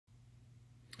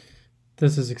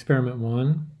This is experiment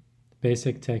 1,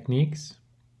 basic techniques.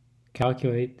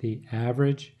 Calculate the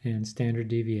average and standard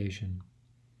deviation.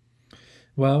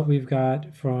 Well, we've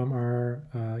got from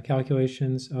our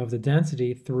calculations of the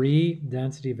density, 3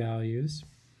 density values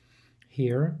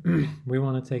here. We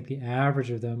want to take the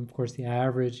average of them. Of course, the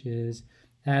average is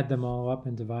add them all up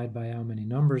and divide by how many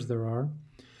numbers there are.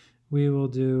 We will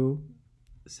do,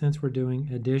 since we're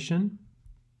doing addition,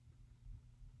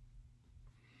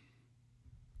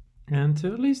 and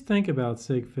to at least think about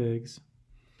sig figs,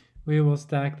 we will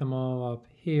stack them all up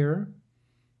here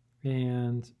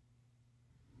and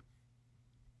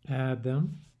add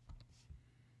them.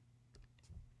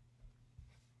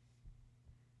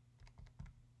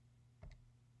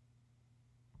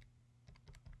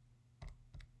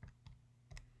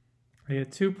 I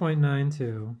get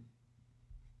 2.92.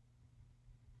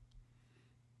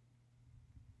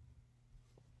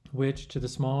 Which to the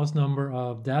smallest number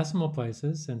of decimal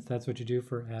places, since that's what you do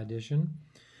for addition,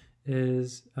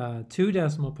 is 2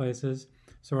 decimal places.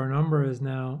 So our number is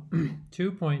now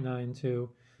 2.92.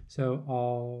 So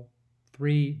all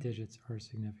 3 digits are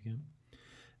significant.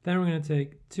 Then we're going to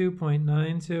take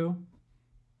 2.92,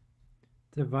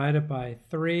 divide it by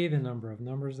 3, the number of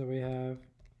numbers that we have,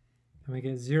 and we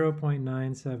get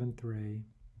 0.973.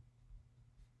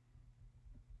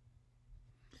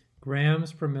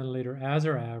 grams per milliliter as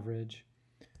our average.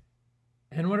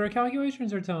 And what our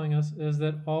calculations are telling us is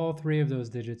that all 3 of those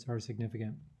digits are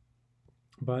significant.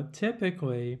 But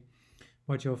typically,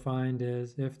 what you'll find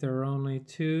is if there are only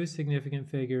 2 significant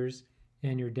figures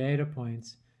in your data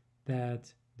points,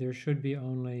 that there should be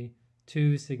only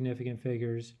 2 significant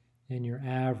figures in your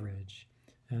average.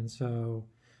 And so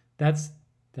that's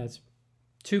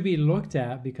to be looked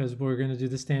at, because we're going to do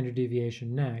the standard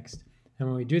deviation next. And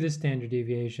when we do the standard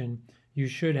deviation, you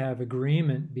should have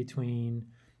agreement between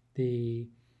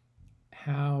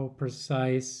how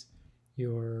precise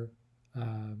your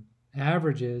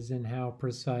average is and how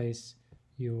precise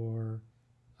your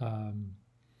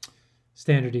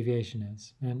standard deviation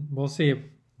is. And we'll see.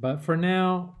 But for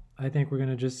now, I think we're going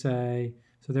to just say,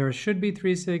 so there should be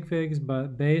 3 sig figs,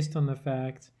 but based on the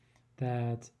fact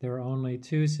that there are only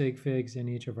 2 sig figs in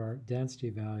each of our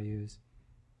density values,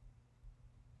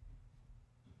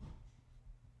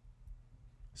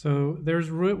 so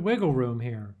there's wiggle room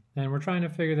here, and we're trying to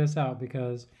figure this out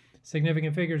because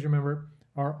significant figures, remember,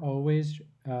 are always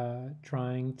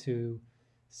trying to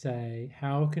say,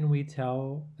 how can we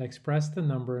express the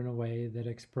number in a way that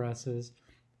expresses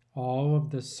all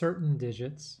of the certain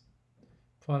digits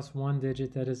plus 1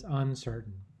 digit that is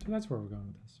uncertain. So that's where we're going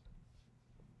with this.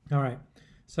 All right,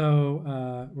 so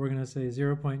we're going to say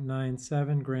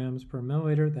 0.97 grams per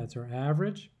milliliter. That's our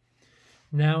average.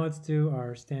 Now let's do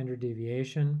our standard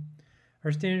deviation.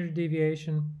 Our standard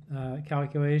deviation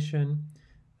calculation,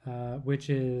 which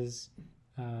is,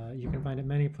 you can find it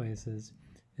many places,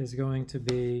 is going to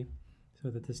be, so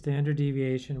that the standard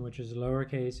deviation, which is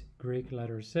lowercase Greek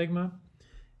letter sigma,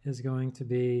 is going to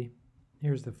be,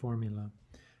 here's the formula,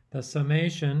 the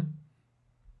summation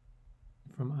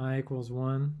from I equals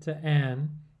 1 to n,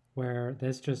 where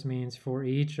this just means for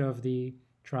each of the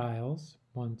trials,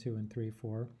 1, 2, and 3,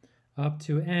 4, up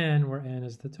to n, where n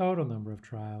is the total number of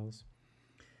trials.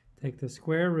 Take the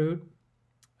square root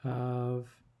of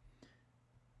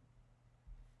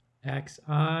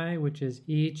xi, which is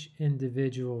each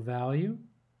individual value,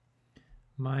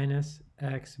 minus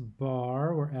x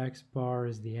bar, where x bar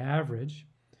is the average.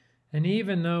 And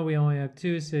even though we only have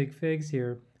 2 sig figs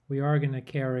here, we are going to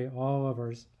carry all of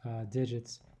our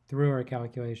digits through our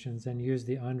calculations and use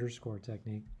the underscore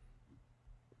technique.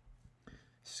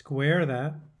 Square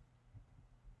that,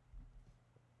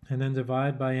 and then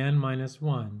divide by n minus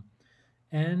 1.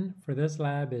 N for this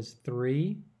lab is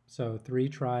 3, so 3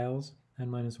 trials. N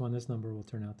minus 1, this number will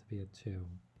turn out to be a 2.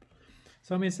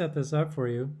 So let me set this up for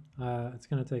you. It's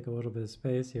going to take a little bit of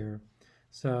space here.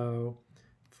 So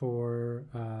for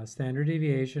standard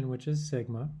deviation, which is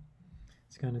sigma,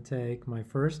 it's going to take my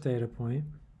first data point,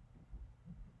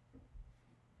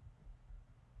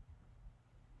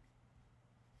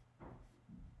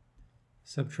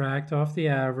 subtract off the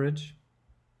average,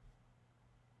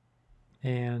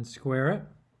 and square it,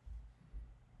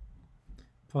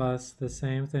 plus the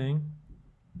same thing,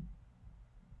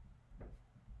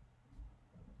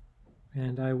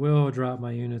 and I will drop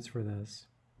my units for this.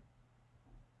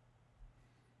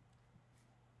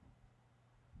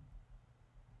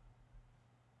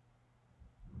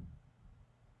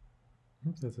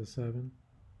 Oops, that's a 7.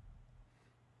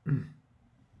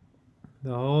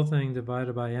 The whole thing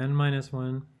divided by n minus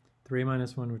 1, 3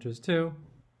 minus 1, which is 2,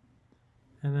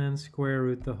 and then square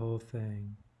root the whole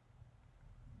thing.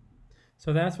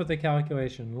 So that's what the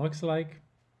calculation looks like.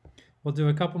 We'll do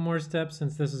a couple more steps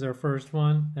since this is our first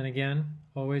one. And again,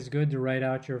 always good to write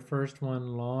out your first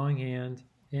one longhand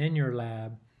in your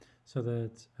lab so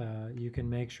that you can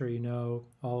make sure you know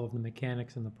all of the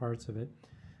mechanics and the parts of it.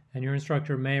 And your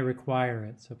instructor may require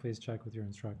it, so please check with your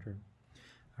instructor.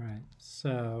 All right,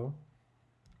 so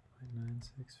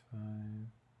 0.965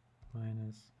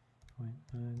 minus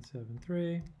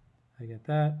 0.973. I get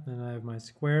that. Then I have my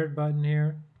squared button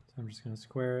here. So I'm just going to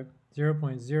square it.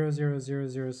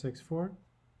 0.000064.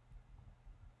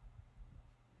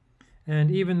 And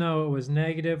even though it was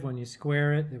negative, when you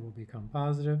square it, it will become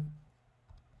positive.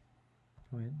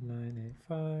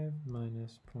 0.985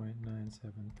 minus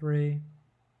 0.973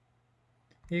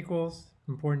 equals,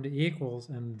 important to equals,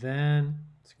 and then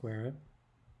square it.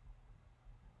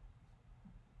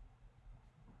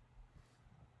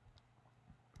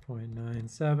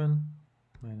 0.97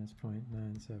 minus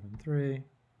 0.973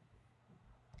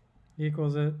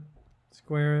 equals it,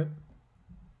 square it.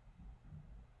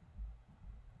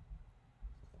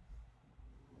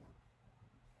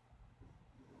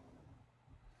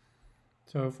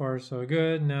 So far so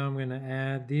good. Now I'm going to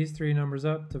add these three numbers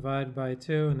up, divide by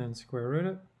 2, and then square root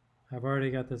it. I've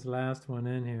already got this last one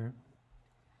in here.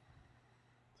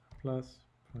 So plus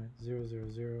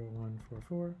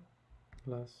 0.000144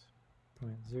 plus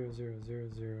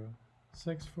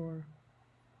 0.000064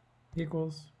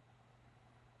 equals,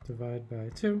 divide by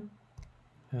 2,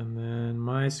 and then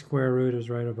my square root is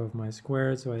right above my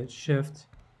squared, so I hit shift,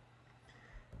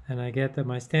 and I get that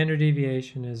my standard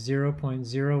deviation is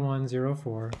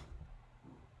 0.0104.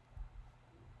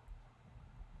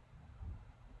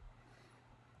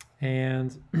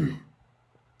 And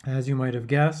as you might have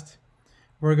guessed,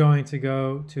 we're going to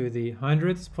go to the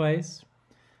hundredths place,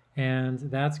 and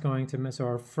that's going to, so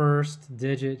our first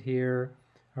digit here,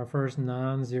 our first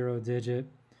non-zero digit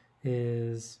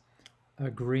is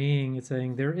agreeing. It's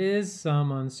saying there is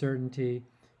some uncertainty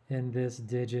in this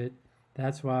digit.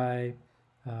 That's why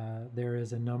there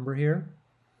is a number here.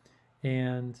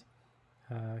 And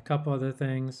a couple other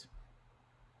things.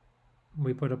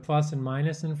 We put a plus and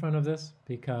minus in front of this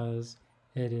because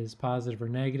it is positive or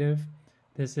negative.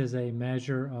 This is a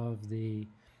measure of the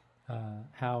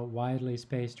how widely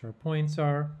spaced our points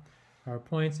are. Our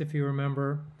points, if you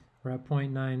remember, we're at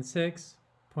 0.96,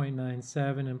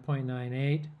 0.97, and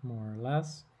 0.98, more or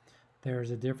less.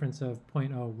 There's a difference of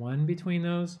 0.01 between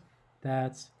those.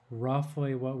 That's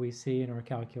roughly what we see in our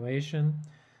calculation.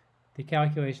 The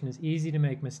calculation is easy to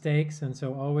make mistakes, and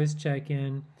so always check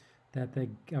in that the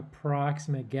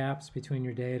approximate gaps between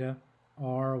your data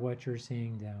are what you're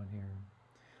seeing down here.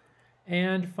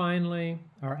 And finally,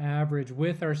 our average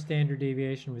with our standard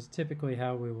deviation was typically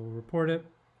how we will report it.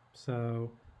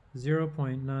 So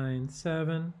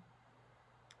 0.97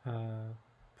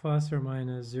 plus or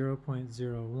minus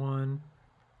 0.01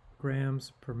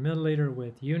 grams per milliliter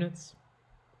with units.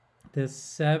 This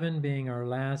 7 being our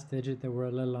last digit that we're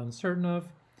a little uncertain of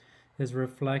is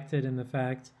reflected in the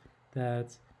fact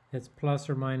that it's plus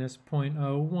or minus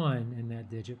 0.01 in that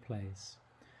digit place.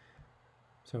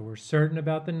 So we're certain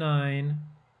about the 9.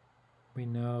 We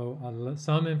know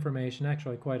some information,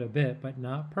 actually quite a bit, but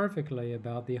not perfectly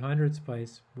about the hundredths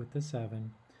place with the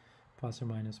 7, plus or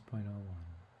minus 0.01.